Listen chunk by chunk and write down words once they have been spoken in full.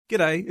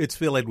G'day, it's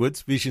Phil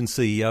Edwards, Vision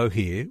CEO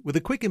here, with a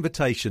quick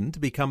invitation to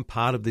become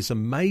part of this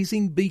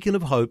amazing beacon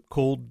of hope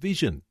called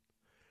Vision.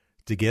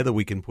 Together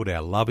we can put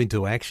our love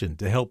into action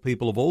to help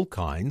people of all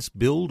kinds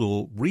build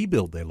or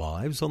rebuild their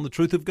lives on the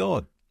truth of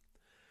God.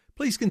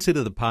 Please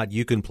consider the part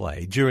you can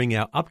play during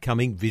our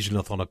upcoming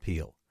Visionathon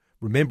appeal,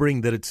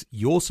 remembering that it's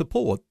your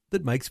support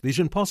that makes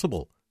Vision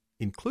possible,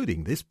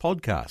 including this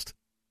podcast.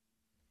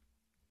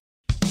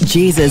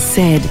 Jesus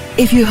said,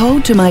 "If you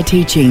hold to my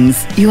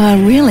teachings, you are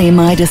really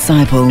my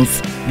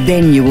disciples.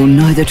 Then you will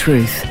know the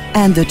truth,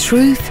 and the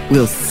truth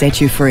will set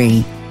you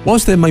free."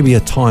 Whilst there may be a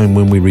time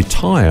when we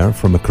retire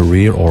from a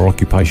career or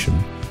occupation,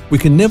 we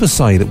can never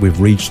say that we've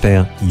reached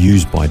our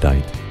use-by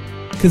date.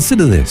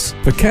 Consider this.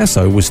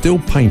 Picasso was still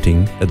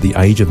painting at the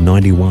age of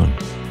 91.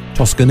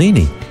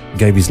 Toscanini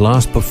gave his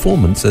last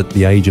performance at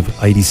the age of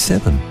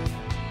 87.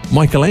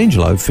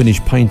 Michelangelo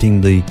finished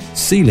painting the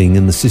ceiling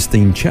in the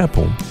Sistine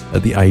Chapel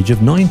at the age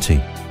of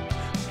 90.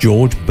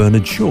 George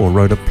Bernard Shaw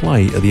wrote a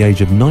play at the age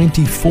of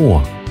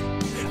 94.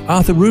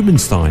 Arthur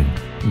Rubinstein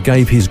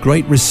gave his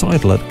great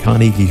recital at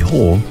Carnegie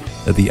Hall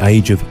at the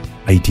age of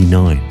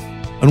 89.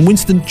 And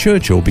Winston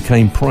Churchill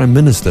became Prime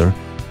Minister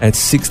at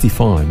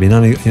 65. In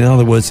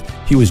other words,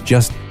 he was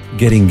just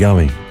getting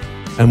going.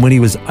 And when he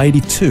was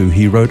 82,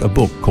 he wrote a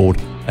book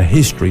called A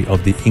History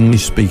of the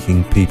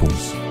English-Speaking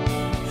Peoples.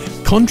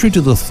 Contrary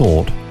to the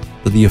thought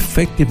that the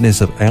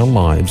effectiveness of our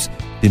lives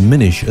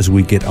diminish as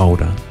we get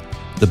older,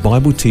 the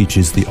Bible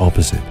teaches the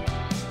opposite.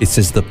 It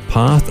says the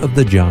path of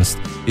the just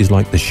is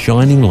like the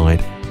shining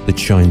light that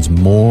shines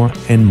more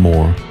and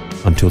more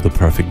until the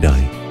perfect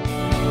day.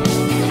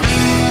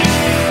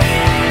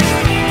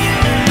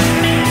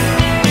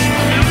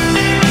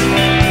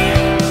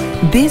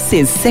 This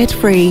is Set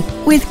Free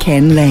with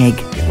Ken Legg.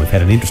 And we've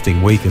had an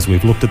interesting week as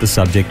we've looked at the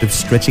subject of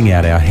stretching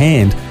out our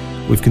hand.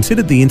 We've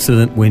considered the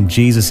incident when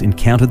Jesus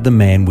encountered the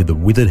man with the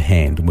withered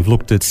hand, and we've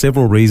looked at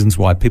several reasons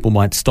why people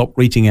might stop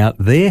reaching out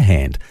their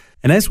hand.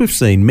 And as we've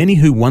seen, many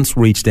who once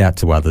reached out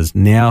to others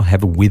now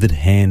have a withered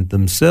hand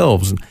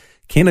themselves. And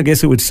Ken, I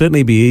guess it would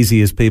certainly be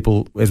easy as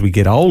people, as we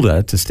get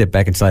older, to step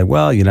back and say,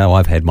 well, you know,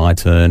 I've had my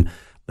turn,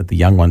 let the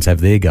young ones have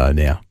their go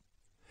now.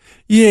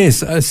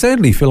 Yes,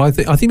 sadly, Phil, I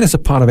think that's a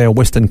part of our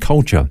Western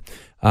culture.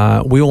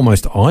 We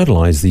almost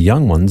idolise the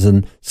young ones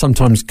and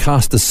sometimes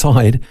cast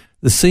aside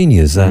the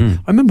seniors. I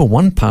remember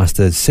one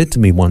pastor said to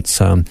me once,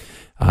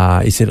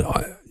 he said,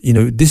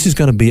 this is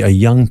going to be a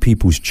young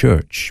people's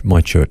church,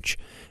 my church.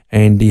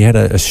 And he had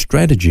a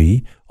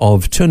strategy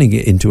of turning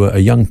it into a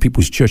young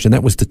people's church, and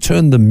that was to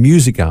turn the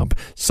music up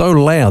so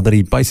loud that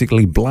he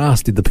basically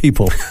blasted the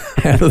people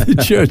out of the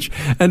church.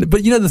 But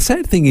the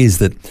sad thing is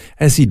that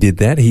as he did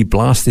that, he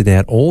blasted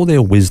out all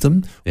their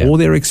wisdom, all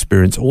their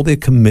experience, all their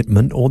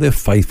commitment, all their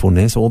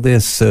faithfulness, all their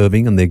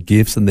serving and their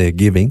gifts and their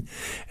giving.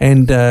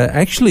 And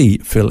actually,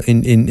 Phil,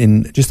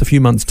 in just a few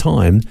months'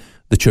 time,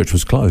 the church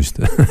was closed.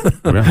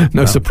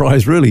 No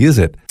surprise, really, is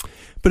it?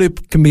 But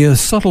it can be a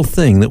subtle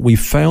thing that we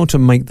fail to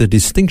make the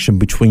distinction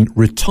between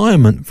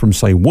retirement from,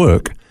 say,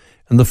 work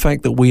and the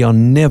fact that we are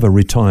never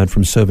retired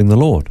from serving the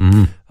Lord.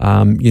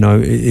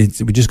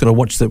 We just got to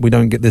watch that we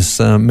don't get this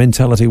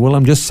mentality, well,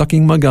 I'm just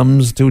sucking my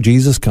gums till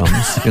Jesus comes,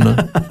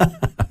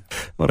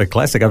 What a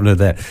classic, I've heard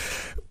that.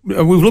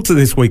 We've looked at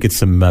this week at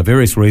some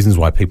various reasons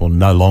why people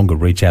no longer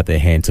reach out their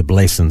hand to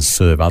bless and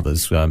serve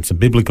others. Some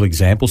biblical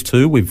examples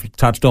too we've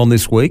touched on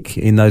this week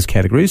in those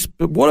categories.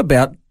 But what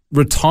about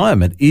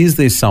retirement? Is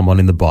there someone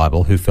in the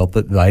Bible who felt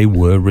that they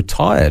were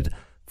retired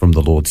from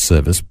the Lord's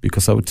service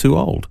because they were too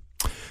old?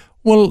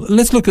 Well,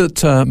 let's look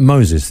at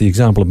Moses, the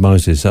example of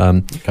Moses.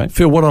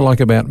 Phil, what I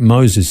like about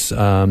Moses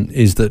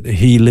is that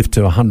he lived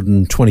to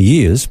 120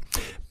 years.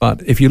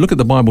 But if you look at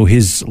the Bible,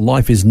 his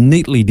life is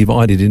neatly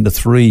divided into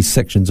 3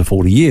 sections of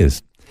 40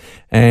 years.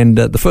 And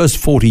the first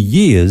 40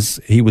 years,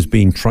 he was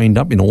being trained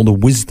up in all the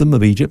wisdom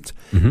of Egypt.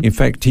 In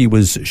fact, he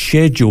was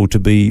scheduled to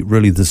be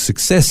really the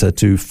successor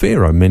to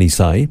Pharaoh, many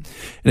say.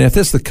 And if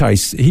that's the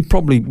case, he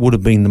probably would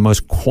have been the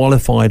most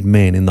qualified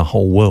man in the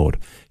whole world.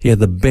 He had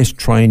the best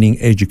training,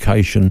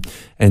 education,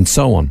 and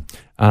so on.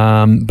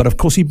 But of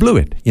course, he blew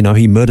it.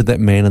 He murdered that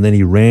man, and then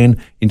he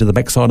ran into the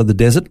backside of the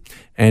desert,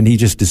 and he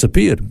just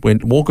disappeared,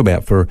 went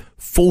walkabout for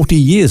 40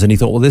 years. And he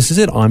thought, well, this is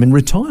it. I'm in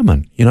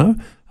retirement,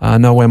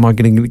 no way am I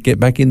going to get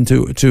back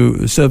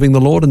into serving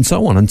the Lord and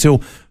so on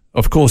until,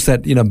 of course,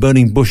 that,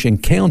 burning bush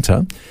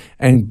encounter.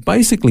 And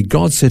basically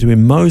God said to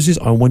him, Moses,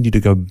 I want you to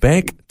go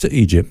back to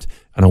Egypt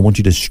and I want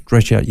you to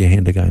stretch out your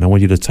hand again. I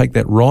want you to take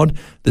that rod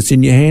that's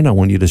in your hand. I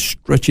want you to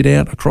stretch it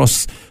out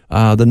across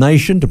the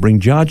nation to bring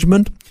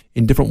judgment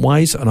in different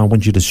ways. And I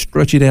want you to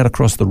stretch it out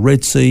across the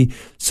Red Sea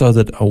so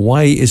that a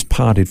way is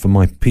parted for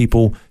my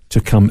people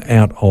to come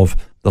out of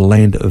the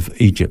land of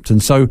Egypt.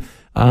 And so,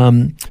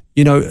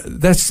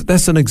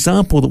 that's an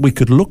example that we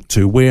could look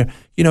to where,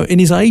 in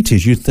his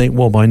 80s, you'd think,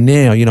 well, by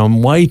now,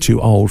 I'm way too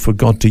old for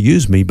God to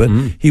use me. But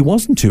he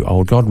wasn't too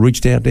old. God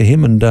reached out to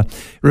him. And it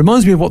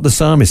reminds me of what the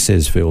psalmist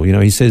says, Phil.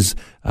 He says,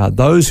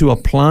 those who are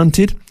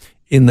planted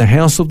in the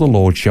house of the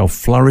Lord shall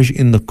flourish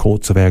in the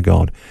courts of our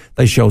God.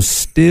 They shall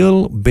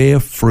still bear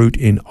fruit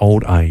in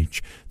old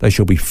age. They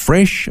shall be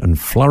fresh and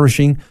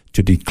flourishing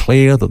to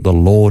declare that the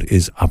Lord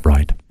is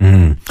upright.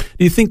 Do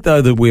you think,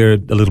 though, that we're a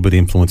little bit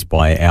influenced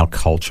by our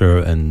culture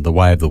and the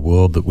way of the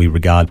world, that we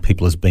regard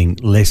people as being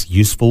less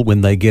useful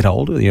when they get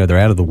older? You know, they're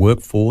out of the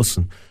workforce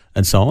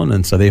and so on,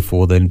 and so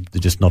therefore they're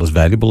just not as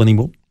valuable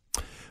anymore?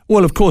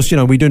 Well, of course,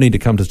 we do need to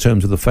come to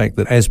terms with the fact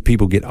that as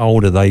people get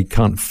older, they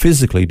can't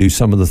physically do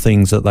some of the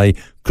things that they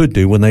could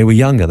do when they were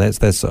younger.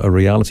 That's a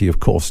reality, of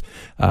course.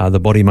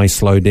 The body may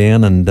slow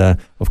down and,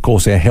 of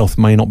course, our health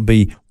may not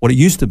be what it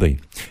used to be.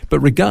 But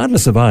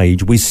regardless of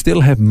age, we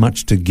still have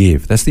much to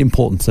give. That's the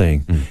important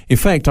thing. In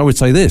fact, I would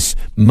say this,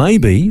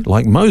 maybe,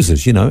 like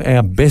Moses,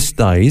 our best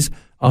days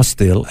are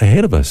still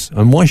ahead of us.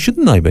 And why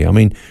shouldn't they be? I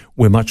mean,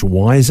 we're much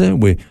wiser.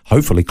 We're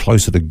hopefully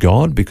closer to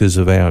God because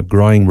of our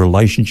growing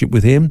relationship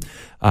with Him.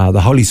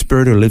 The Holy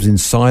Spirit who lives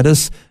inside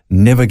us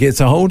never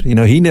gets old.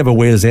 He never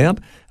wears out.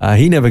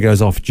 He never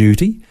goes off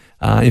duty.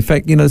 In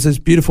fact, there's this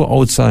beautiful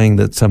old saying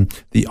that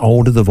the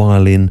older the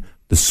violin,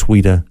 the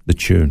sweeter the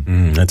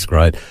tune. That's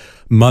great.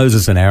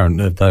 Moses and Aaron,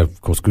 they're,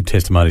 of course, good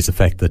testimonies, the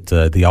fact that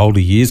the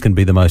older years can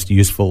be the most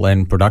useful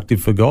and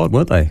productive for God,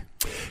 weren't they?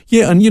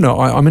 Yeah, and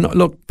I mean,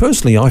 look,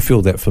 personally, I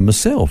feel that for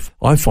myself.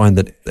 I find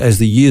that as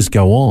the years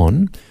go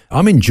on,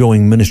 I'm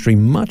enjoying ministry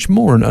much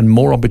more and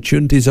more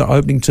opportunities are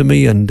opening to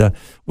me, and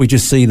we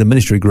just see the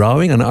ministry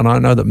growing, and I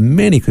know that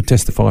many could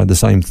testify the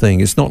same thing.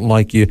 It's not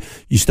like you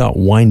start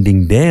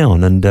winding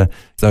down and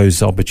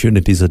those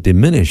opportunities are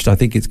diminished. I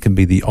think it can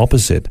be the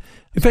opposite.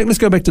 In fact, let's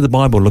go back to the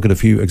Bible and look at a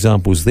few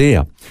examples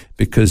there,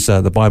 because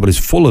the Bible is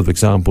full of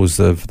examples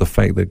of the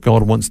fact that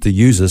God wants to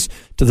use us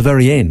to the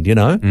very end, You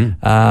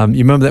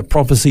remember that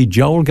prophecy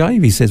Joel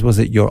gave? He says, was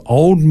it your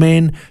old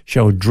men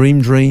shall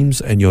dream dreams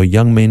and your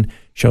young men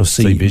shall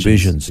see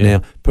visions. Yeah.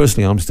 Now,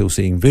 personally, I'm still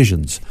seeing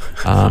visions.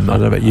 I don't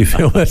know about you,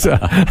 Phil. But, or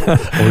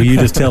are you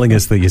just telling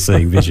us that you're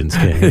seeing visions,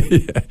 Ken?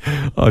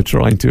 Yeah, I'm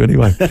trying to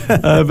anyway.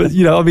 But,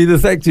 the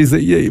fact is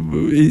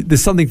that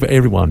there's something for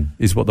everyone,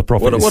 is what the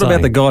prophet is saying. What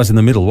about the guys in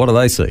the middle? What do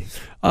they see?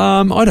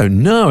 I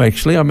don't know,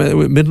 actually. I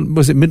mean,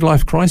 was it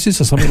midlife crisis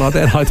or something like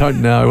that? I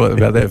don't know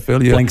about that, Phil.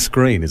 Blank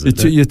screen, is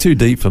it? You're too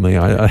deep for me.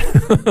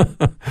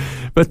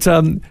 But,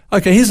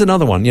 okay, here's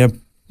another one.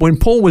 When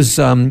Paul was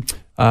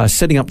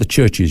setting up the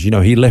churches,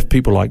 he left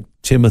people like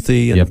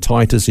Timothy and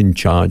Titus in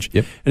charge.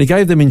 And he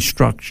gave them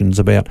instructions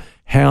about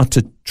how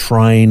to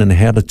train and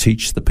how to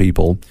teach the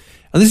people.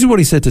 And this is what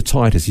he said to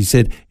Titus. He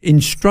said,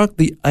 instruct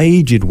the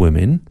aged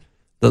women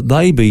that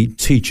they be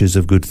teachers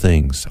of good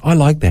things. I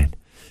like that.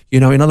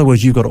 In other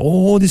words, you've got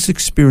all this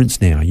experience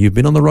now. You've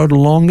been on the road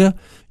longer.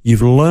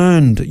 You've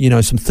learned,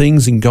 some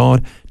things in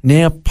God.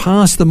 Now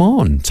pass them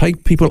on.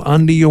 Take people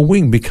under your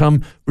wing.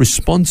 Become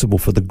responsible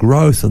for the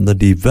growth and the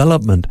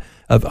development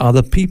of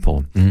other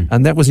people.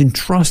 And that was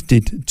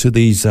entrusted to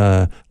these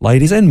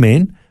ladies and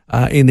men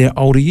in their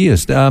older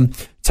years.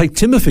 Take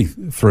Timothy,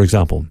 for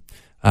example.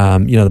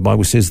 The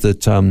Bible says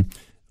that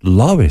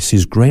Lois,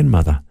 his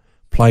grandmother,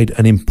 played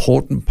an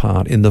important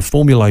part in the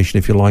formulation,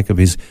 if you like, of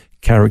his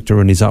character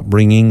and his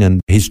upbringing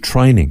and his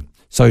training.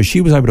 So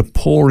she was able to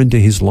pour into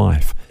his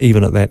life,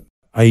 even at that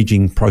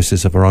aging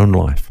process of her own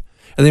life.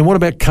 And then what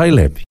about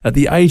Caleb? At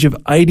the age of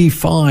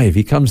 85,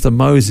 he comes to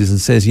Moses and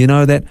says,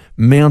 that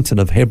mountain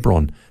of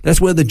Hebron,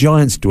 that's where the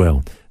giants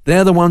dwell.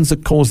 They're the ones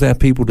that caused our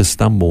people to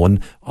stumble,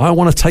 and I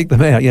want to take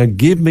them out.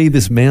 Give me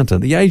this mountain.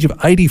 At the age of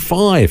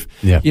 85,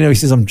 he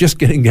says, I'm just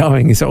getting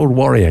going. This old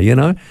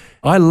warrior,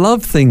 I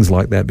love things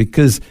like that,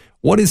 because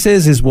what it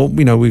says is,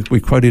 we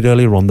quoted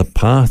earlier on, the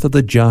path of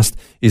the just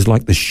is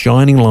like the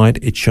shining light.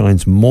 It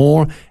shines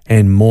more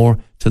and more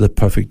to the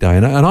perfect day.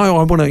 And I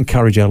want to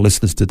encourage our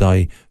listeners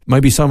today.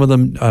 Maybe some of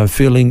them are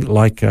feeling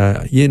like,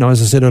 as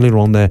I said earlier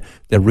on, they're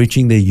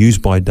reaching their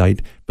use-by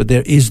date, but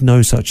there is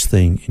no such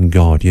thing in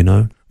God,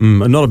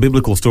 Not a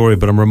biblical story,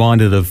 but I'm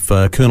reminded of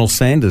Colonel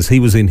Sanders.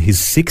 He was in his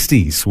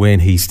 60s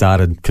when he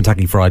started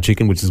Kentucky Fried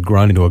Chicken, which has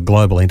grown into a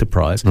global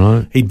enterprise.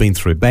 Right. He'd been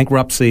through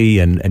bankruptcy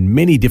and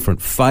many different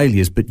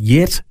failures, but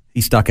yet he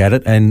stuck at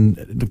it,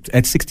 and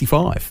at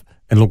 65.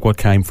 And look what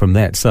came from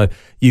that. So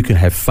you can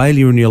have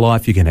failure in your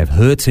life, you can have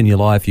hurts in your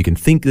life, you can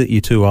think that you're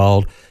too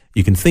old,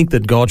 you can think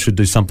that God should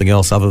do something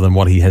else other than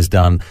what He has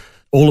done.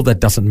 All of that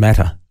doesn't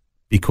matter,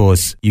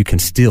 because you can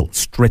still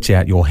stretch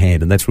out your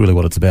hand, and that's really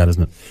what it's about,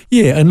 isn't it?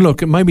 Yeah, and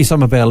look, maybe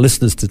some of our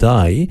listeners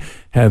today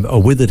have a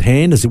withered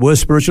hand, as it were,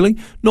 spiritually,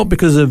 not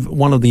because of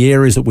one of the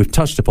areas that we've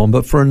touched upon,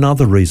 but for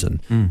another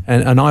reason.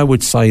 And I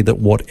would say that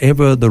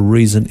whatever the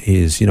reason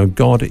is,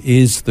 God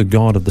is the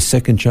God of the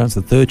second chance,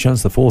 the third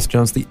chance, the fourth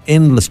chance, the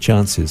endless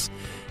chances.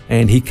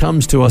 And He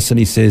comes to us and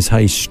He says,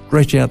 hey,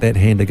 stretch out that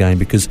hand again,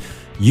 because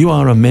you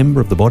are a member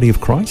of the body of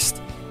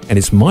Christ. And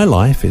it's my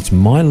life, it's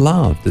my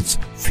love that's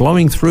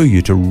flowing through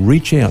you to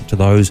reach out to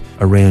those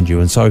around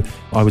you. And so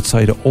I would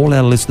say to all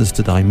our listeners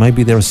today,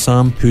 maybe there are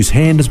some whose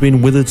hand has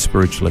been withered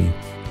spiritually.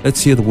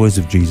 Let's hear the words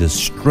of Jesus.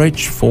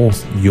 Stretch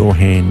forth your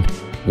hand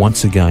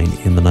once again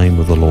in the name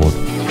of the Lord.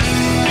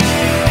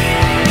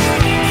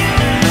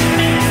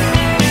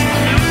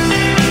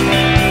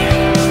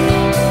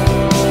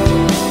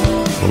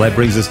 that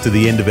brings us to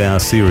the end of our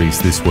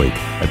series this week.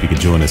 Hope you can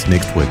join us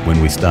next week when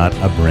we start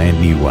a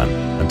brand new one.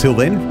 Until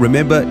then,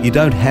 remember, you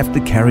don't have to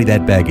carry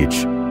that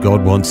baggage.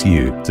 God wants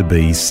you to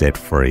be set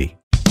free.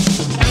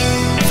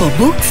 For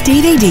books,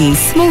 DVDs,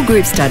 small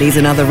group studies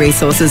and other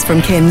resources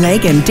from Ken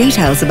Legg and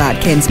details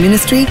about Ken's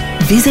ministry,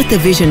 visit the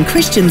Vision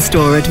Christian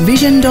store at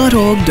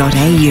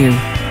vision.org.au.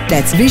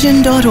 That's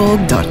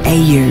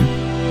vision.org.au.